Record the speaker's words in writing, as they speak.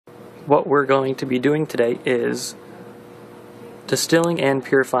what we're going to be doing today is distilling and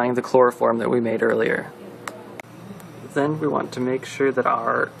purifying the chloroform that we made earlier. Then we want to make sure that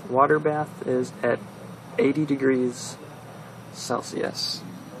our water bath is at 80 degrees Celsius.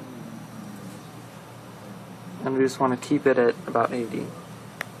 And we just want to keep it at about 80.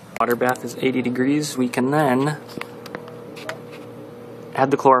 Water bath is 80 degrees. We can then add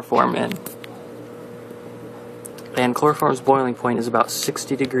the chloroform in. And chloroform's boiling point is about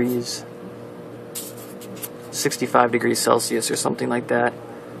 60 degrees, 65 degrees Celsius or something like that.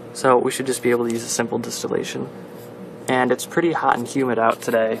 So we should just be able to use a simple distillation. And it's pretty hot and humid out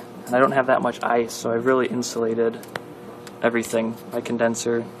today, and I don't have that much ice, so I've really insulated everything, my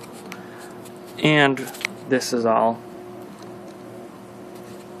condenser. And this is all.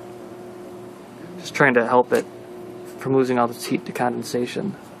 Just trying to help it from losing all this heat to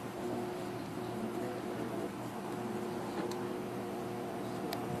condensation.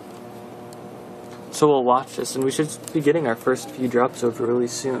 So we'll watch this, and we should be getting our first few drops of really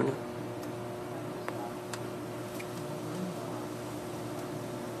soon.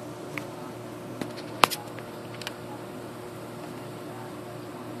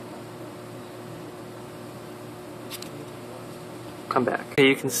 Come back. Okay,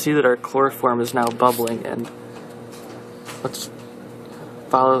 you can see that our chloroform is now bubbling, and let's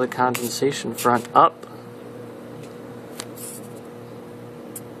follow the condensation front up.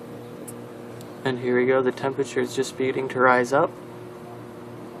 And here we go, the temperature is just beginning to rise up.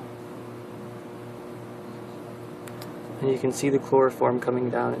 And you can see the chloroform coming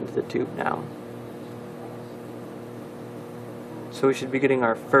down into the tube now. So we should be getting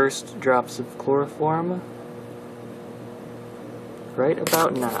our first drops of chloroform right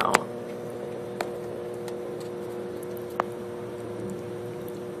about now.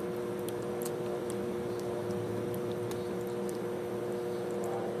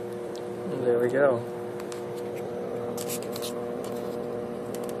 And there we go.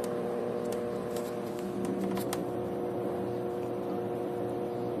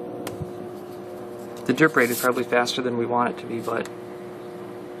 The drip rate is probably faster than we want it to be, but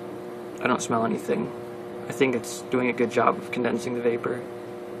I don't smell anything. I think it's doing a good job of condensing the vapor.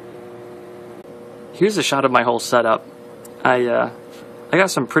 Here's a shot of my whole setup. I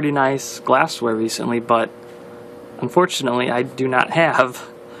got some pretty nice glassware recently, but unfortunately I do not have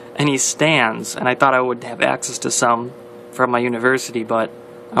any stands, and I thought I would have access to some from my university, but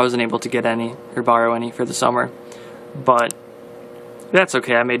I wasn't able to get any or borrow any for the summer. But that's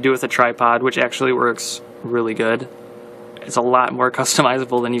okay. I made do with a tripod, which actually works really good. It's a lot more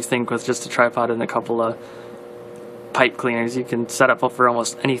customizable than you think with just a tripod and a couple of pipe cleaners. You can set up for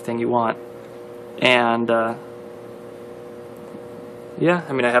almost anything you want. And yeah,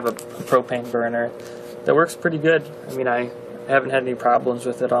 I mean, I have a propane burner that works pretty good. I mean, I haven't had any problems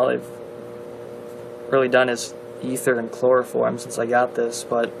with it. All I've really done is ether and chloroform since I got this,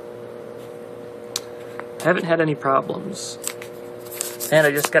 but I haven't had any problems. And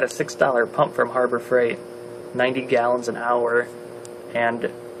I just got a $6 pump from Harbor Freight, 90 gallons an hour, and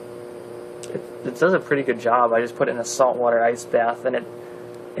it does a pretty good job. I just put it in a saltwater ice bath, and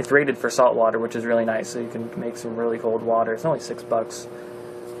it's rated for salt water, which is really nice, so you can make some really cold water. It's only $6.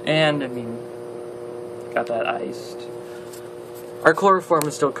 And, I mean, got that iced. Our chloroform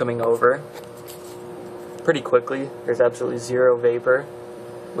is still coming over pretty quickly. There's absolutely zero vapor,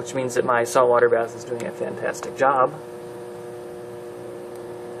 which means that my saltwater bath is doing a fantastic job.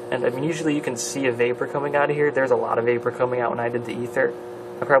 And I mean, usually you can see a vapor coming out of here. There's a lot of vapor coming out when I did the ether.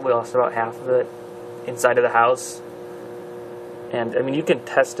 I probably lost about half of it inside of the house. And I mean, you can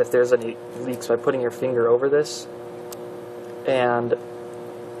test if there's any leaks by putting your finger over this, and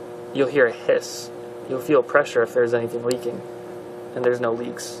you'll hear a hiss. You'll feel pressure if there's anything leaking, and there's no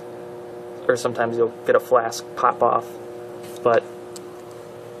leaks. Or sometimes you'll get a flask pop off. But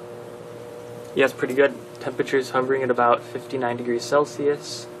yeah, it's pretty good. Temperature's hovering at about 59 degrees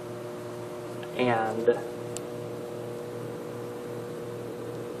Celsius. And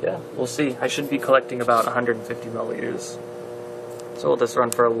yeah, we'll see. I should be collecting about 150 milliliters. So we'll just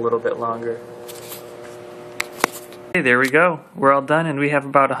run for a little bit longer. Okay, there we go. We're all done, and we have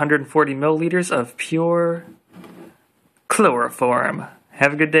about 140 milliliters of pure chloroform.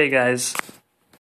 Have a good day, guys.